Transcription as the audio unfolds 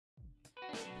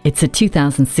It's a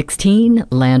 2016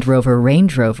 Land Rover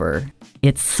Range Rover.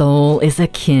 Its soul is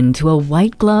akin to a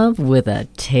white glove with a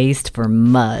taste for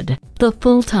mud. The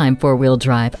full-time four-wheel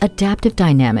drive, adaptive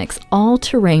dynamics,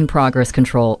 all-terrain progress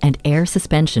control, and air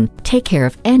suspension take care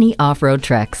of any off-road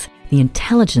treks. The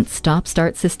intelligent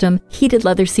stop-start system, heated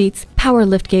leather seats, power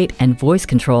liftgate, and voice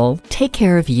control take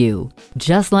care of you.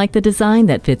 Just like the design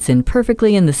that fits in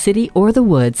perfectly in the city or the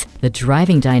woods, the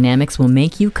driving dynamics will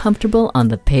make you comfortable on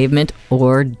the pavement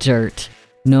or dirt.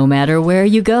 No matter where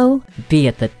you go, be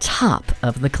at the top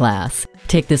of the class.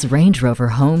 Take this Range Rover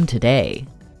home today.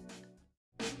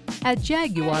 At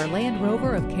Jaguar Land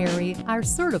Rover of Cary, our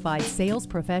certified sales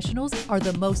professionals are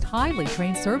the most highly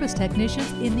trained service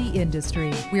technicians in the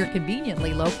industry. We're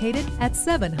conveniently located at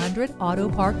 700 Auto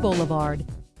Park Boulevard.